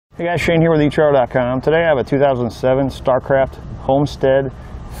Hey guys, Shane here with etrailer.com. Today I have a 2007 Starcraft Homestead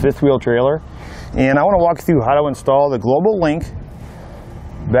fifth wheel trailer, and I want to walk you through how to install the Global Link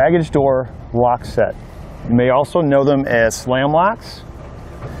baggage door lock set. You may also know them as slam locks.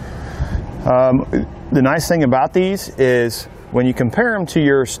 The nice thing about these is when you compare them to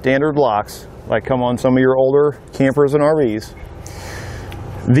your standard locks, like come on some of your older campers and RVs,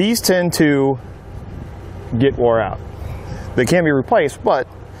 these tend to get wore out. They can be replaced, but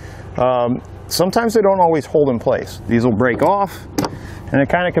sometimes they don't always hold in place. These will break off, and it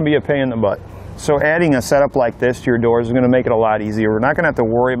kind of can be a pain in the butt. So adding a setup like this to your doors is going to make it a lot easier. We're not going to have to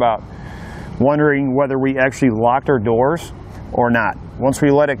worry about wondering whether we actually locked our doors or not. Once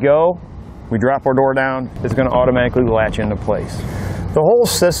we let it go, we drop our door down, it's going to automatically latch into place. The whole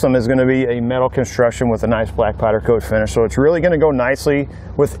system is going to be a metal construction with a nice black powder coat finish, so it's really going to go nicely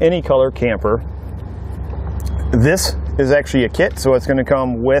with any color camper. This is actually a kit, so it's going to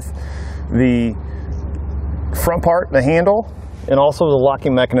come with the front part, the handle, and also the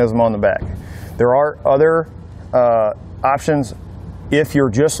locking mechanism on the back. There are other options if you're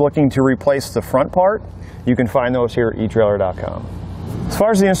just looking to replace the front part. You can find those here at etrailer.com. As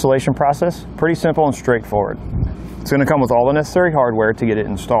far as the installation process, pretty simple and straightforward. It's going to come with all the necessary hardware to get it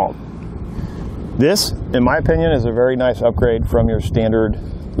installed. This, in my opinion, is a very nice upgrade from your standard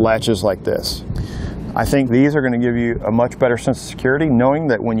latches like this. I think these are going to give you a much better sense of security, knowing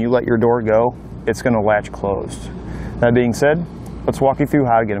that when you let your door go, it's going to latch closed. That being said, let's walk you through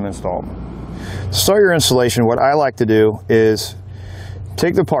how to get them installed. To start your installation, what I like to do is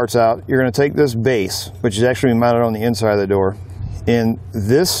take the parts out. You're going to take this base, which is actually mounted on the inside of the door, and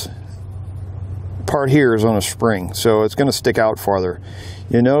this part here is on a spring, so it's going to stick out farther.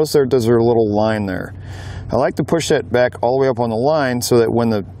 You notice there's a little line there. I like to push that back all the way up on the line so that when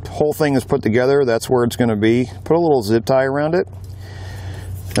the whole thing is put together, that's where it's going to be. Put a little zip tie around it.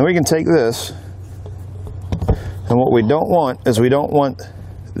 Now we can take this, and what we don't want is we don't want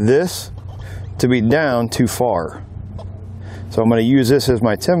this to be down too far. So I'm going to use this as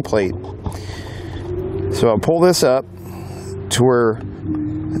my template. So I'll pull this up to where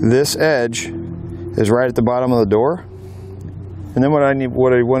this edge is right at the bottom of the door. And then what I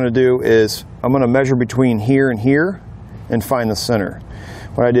want to do is I'm going to measure between here and here and find the center.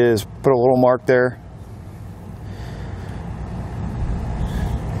 What I did is put a little mark there.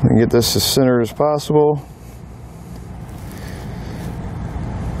 And get this as centered as possible.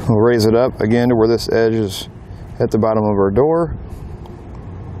 We'll raise it up again to where this edge is at the bottom of our door.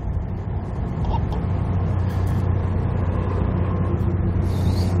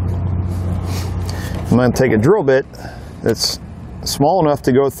 I'm going to take a drill bit that's small enough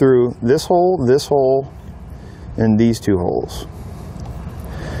to go through this hole, and these two holes.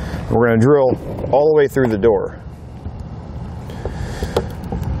 We're going to drill all the way through the door.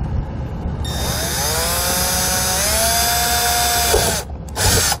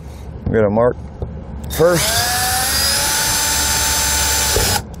 I'm going to mark first.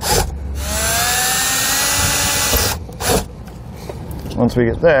 Once we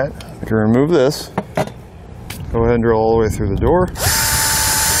get that, we can remove this. Go ahead and drill all the way through the door.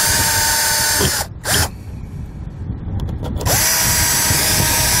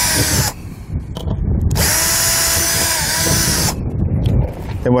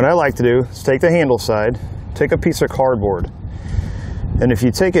 And what I like to do is take the handle side, take a piece of cardboard, and if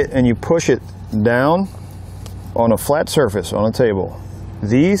you take it and you push it down on a flat surface on a table,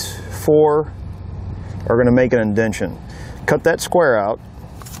 these four are going to make an indentation. Cut that square out,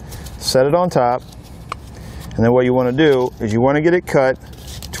 set it on top, and then what you want to do is you want to get it cut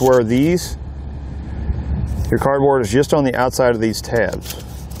to where your cardboard is just on the outside of these tabs.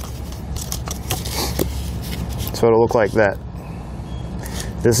 So it'll look like that.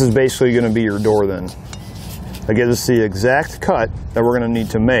 This is basically going to be your door then. That gives us the exact cut that we're going to need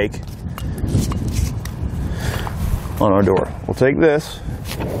to make on our door. We'll take this.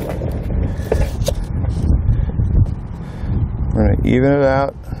 We're going to even it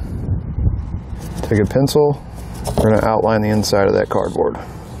out. Take a pencil, we're going to outline the inside of that cardboard.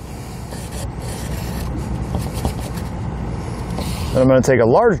 And I'm going to take a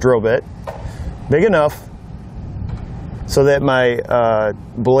large drill bit, big enough so that my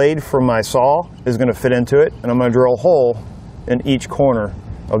blade from my saw is going to fit into it, and I'm going to drill a hole in each corner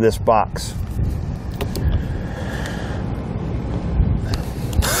of this box.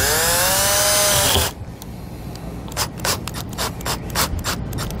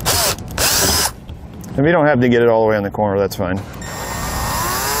 If you don't have to get it all the way in the corner, that's fine.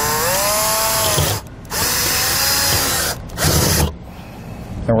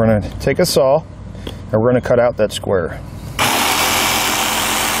 And we're going to take a saw and we're going to cut out that square.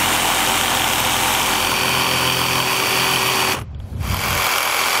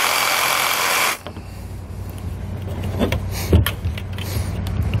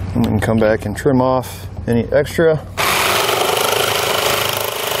 come back and trim off any extra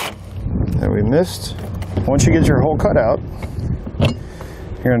that we missed. Once you get your hole cut out,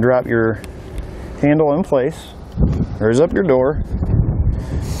 you're going to drop your handle in place, raise up your door.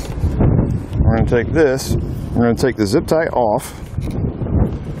 We're going to take this, we're going to take the zip tie off,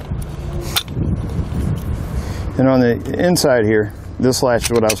 and on the inside here, this latch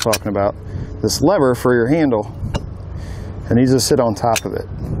is what I was talking about. This lever for your handle, it needs to sit on top of it.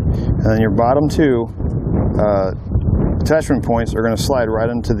 And then your bottom two attachment points are going to slide right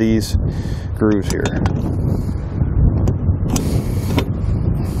into these grooves here.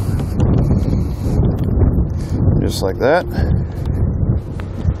 Just like that.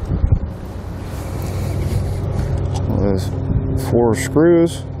 Those 4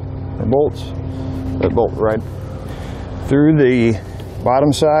 screws or bolts that bolt right through the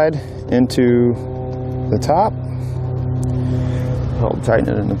bottom side into the top. Help tighten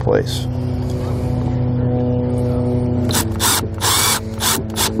it into place.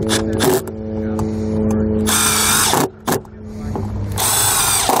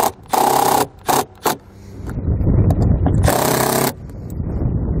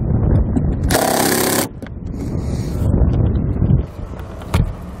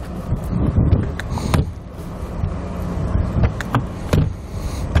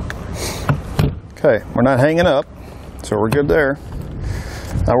 Okay, we're not hanging up, so we're good there.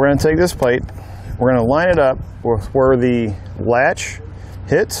 Now we're going to take this plate, we're going to line it up with where the latch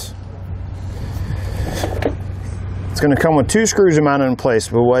hits. It's going to come with 2 screws mounted in place,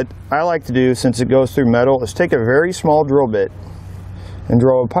 but what I like to do, since it goes through metal, is take a very small drill bit and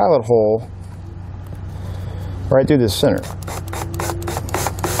drill a pilot hole right through the center.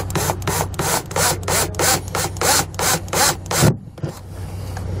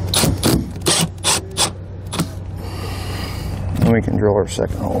 And we can drill our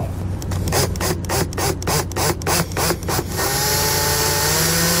second hole.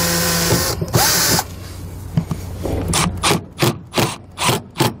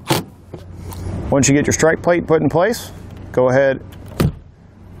 Once you get your strike plate put in place, go ahead,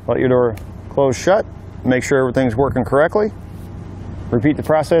 let your door close shut, make sure everything's working correctly. Repeat the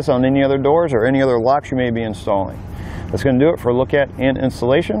process on any other doors or any other locks you may be installing. That's going to do it for a look at and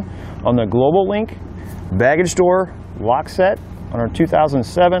installation on the Global Link baggage door lock set on our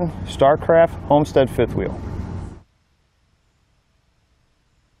 2007 Starcraft Homestead fifth wheel.